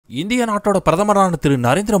இந்திய நாட்டோட பிரதமரான திரு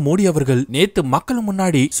நரேந்திர மோடி அவர்கள் நேத்து மக்கள்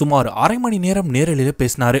முன்னாடி சுமார் அரை மணி நேரம் நேரலையில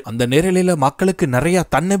பேசினாரு. அந்த நேரலையில மக்களுக்கு நிறைய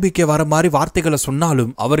தன்னம்பிக்கை வர மாதிரி வார்த்தைகளை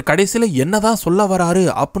சொன்னாலும் அவர் கடைசியில என்னதான் சொல்ல வராரு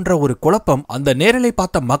அப்படின்ற ஒரு குழப்பம் அந்த நேரலை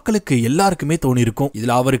பார்த்த மக்களுக்கு எல்லாருக்குமே தோணிருக்கும்.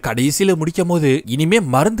 இதுல அவர் கடைசியில முடிக்கும் போது இனிமே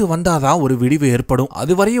மருந்து வந்தாதான் ஒரு விடிவு ஏற்படும்,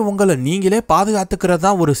 அதுவரையும் உங்களை நீங்களே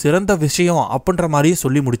பாதுகாத்துக்கிறதா ஒரு சிறந்த விஷயம் அப்படின்ற மாதிரி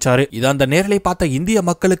சொல்லி முடிச்சாரு. இது அந்த நேரலை பார்த்த இந்திய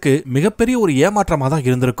மக்களுக்கு மிகப்பெரிய ஒரு ஏமாற்றமா தான்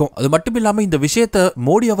இருந்திருக்கும். அது மட்டும் இல்லாம இந்த விஷயத்தை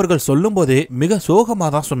மோடி அவர்கள் சொல்லும் போதே மிக சோகமா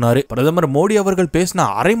தான் சொன்னாரு. பிரதமர் மோடி அவர்கள் பேசின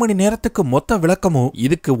அரை மணி நேரத்துக்கு மொத்த விளக்கமும்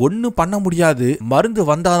இதுக்கு ஒண்ணு பண்ண முடியாது, மருந்து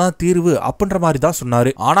வந்தாதான் தீர்வு அப்படின்ற மாதிரி தான்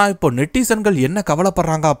சொன்னாரு. ஆனா இப்போ நெட்டிசன்கள் என்ன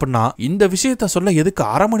கவலைப்படுறாங்க அப்படின்னா இந்த விஷயத்த சொல்ல எதுக்கு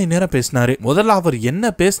அரை மணி நேரம் பேசினாரு, முதல்ல அவர்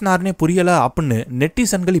என்ன பேசினாருன்னே புரியல அப்படின்னு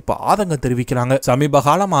நெட்டிசன்கள் இப்ப ஆதங்கம் தெரிவிக்கிறாங்க. சமீப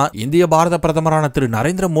காலமா இந்திய பாரத பிரதமரான திரு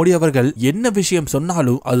நரேந்திர மோடி அவர்கள் என்ன விஷயம்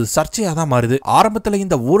சொன்னாலும் அது சர்ச்சையா தான் மாறுது. ஆரம்பத்துல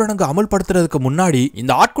இந்த ஊரடங்கு அமல்படுத்துறதுக்கு முன்னாடி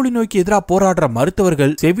இந்த ஆட்கொள்ளி நோய்க்கு எதிராக போராடுற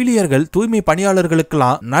மருத்துவர்கள், செவிலியர்கள், தூய்மை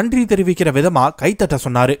பணியாளர்களுக்கெல்லாம் நன்றி தெரிவிக்கிற விதமா கைத்தட்ட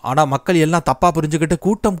சொன்னாரு. ஆனா மக்கள் எல்லாம் தப்பா புரிஞ்சுக்கிட்டு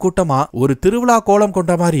கூட்டம் கூட்டமா ஒரு திருவிழா கோலம்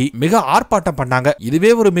கொண்ட மாதிரி மிக ஆர்ப்பாட்டம் பண்ணாங்க.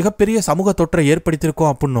 இதுவே ஒரு மிகப்பெரிய சமூக தொற்றை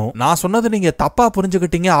ஏற்படுத்தியிருக்கும் அப்படின்னு நான் சொன்னது நீங்க தப்பா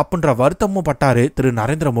புரிஞ்சுக்கிட்டீங்க அப்படின்ற வருத்தமும் பட்டாரு திரு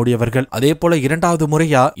நரேந்திர மோடி அவர்கள். அதே போல இரண்டாவது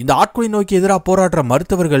முறையா இந்த ஆட்கொள்ளி நோய்க்கு எதிராக போராடுற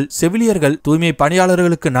மருத்துவர்கள், செவிலியர்கள், தூய்மை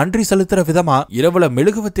பணியாளர்களுக்கு நன்றி செலுத்துற விதமா இரவுல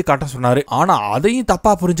மெழுகுவத்தி காட்ட சொன்னாரு. ஆனா அதையும்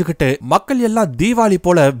தப்பா புரிஞ்சுக்கிட்டு மக்கள் எல்லாம் தீபாவளி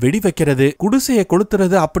போல வெடி வைக்கிறது, குடிசையை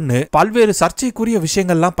கொளுத்துறது அப்படின்னு பல்வேறு சர்ச்சைக்குரிய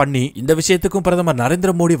விஷயங்கள்லாம் பண்ணி இந்த விஷயத்துக்கும் பிரதமர்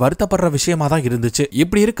நரேந்திர மோடி வருத்தப்படுற விஷயமா தான் இருந்துச்சு.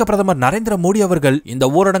 இப்படி இருக்க பிரதமர் நரேந்திர மோடி அவர்கள் இந்த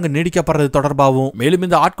ஊரடங்கு நீடிக்கப்படுறது தொடர்பாகவும் மேலும்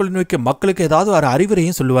இந்த ஆட்கொள்ளி நோய்க்கு மக்களுக்கு ஏதாவது ஒரு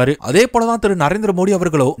அறிவுரையும் சொல்லுவாரு. அதே போலதான் திரு நரேந்திர மோடி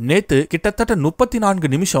அவர்களோ நேத்து கிட்டத்தட்ட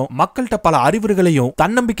 34 நிமிஷம் மக்கள்கிட்ட பல அறிவுரைகளையும்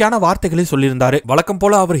தன்னம்பிக்கையான வார்த்தைகளையும் சொல்லியிருந்தாரு. வழக்கம்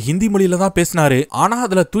போல அவர் ஹிந்தி மொழியில தான் பேசினாரு. ஆனா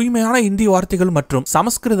அதுல தூய்மையான இந்தி வார்த்தைகள் மற்றும்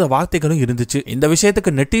சமஸ்கிருத வார்த்தைகளும் இருந்துச்சு. இந்த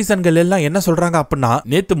விஷயத்துக்கு நெட்டிசன்கள் எல்லாம் என்ன சொல்றாங்க அப்படின்னா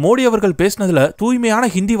நேத்து மோடி அவர்கள் பேசினதுல தூய்மையான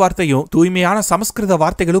ஹிந்தி வார்த்தையும் தூய்மையான சமஸ்கிருத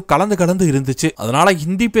வார்த்தைகளும் கலந்து இருந்துச்சு. அதனால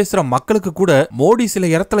ஹிந்தி பேசுற மக்களுக்கு கூட மோடி சில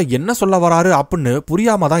இடத்துல என்ன சொல்ல வராரு அப்படின்னு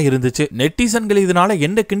புரியாம தான் இருந்துச்சு. நெட்டிசன்கள் இதனால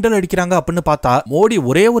என்ன கிண்டல் அடிக்கிறாங்க அப்படின்னு பார்த்தா மோடி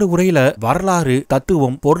ஒரே ஒரு உரையில வரலாறு,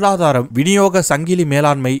 தத்துவம், பொருளாதாரம், விநியோக சங்கிலி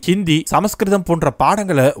மேலாண்மை, ஹிந்தி, சமஸ்கிருதம் போன்ற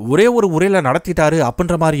பாடங்களை ஒரே ஒரு உரையில நடத்திட்டாரு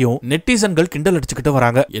அப்படின்ற மாதிரியும் நெட்டிசன்கள் கிண்டல் அடிச்சுக்கிட்டு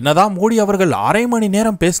வராங்க. என்னதான் மோடி அவர்கள் அரை மணி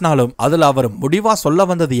நேரம் பேசினாலும் அதுல அவர் முடிவா சொல்ல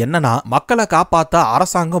வந்தது என்னன்னா மக்களை காப்பாத்த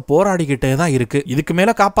அரசாங்கம் போராடிக்கிட்டே தான் இருக்கு, இதுக்கு மேல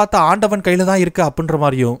காப்பாத்த ஆண்டவன் கையில தான் இருக்கு அப்படின்ற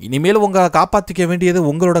மாதிரியும் இனிமேல் உங்க காப்பாத்திக்க வேண்டியது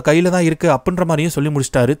உங்களோட கையில தான் இருக்கு அப்படின்ற மாதிரியும் சொல்லி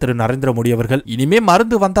முடிச்சிட்டாரு திரு நரேந்திர மோடி அவர்கள். இனிமே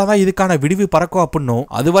மருந்து வந்தாதான் இதுக்கான விடிவு பறக்கும் அப்படின்னும்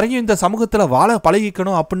அதுவரையும் இந்த சமூகத்துல வாழ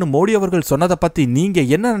பழகிக்கணும் அப்படின்னு மோடி அவர்கள் சொன்னதை பத்தி நீங்க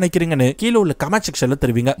என்ன நினைக்கிறீங்கன்னு கீழே உள்ள கமெண்ட் செக்ஷன்ல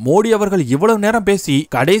தெரிவிங்க. மோடி அவர்கள் இவ்வளவு நேரம் பேசி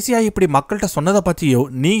கடைசியா இப்படி மக்கள்கிட்ட சொன்னதை பத்தியோ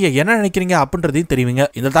நீங்க என்ன நினைக்கிறீங்க அப்படின்றதையும் தெரிவிங்க.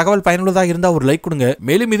 இந்த தகவல் பயனுள்ளதா இருந்தா ஒரு லைக் கொடுங்க.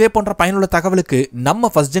 மேலும் இதே போன்ற பயனுள்ள தகவலுக்கு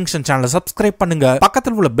நம்ம ஃபர்ஸ்ட் ஜங்ஷன் சேனலை சப்ஸ்கிரைப் பண்ணுங்க.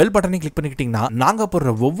 பக்கத்தில் உள்ள பெல் பட்டனை கிளிக் பண்ணிக்கிட்டீங்கன்னா நாங்க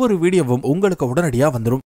போடுற ஒவ்வொரு வீடியோவும் உங்களுக்கு உடனடியா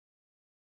வந்துரும்.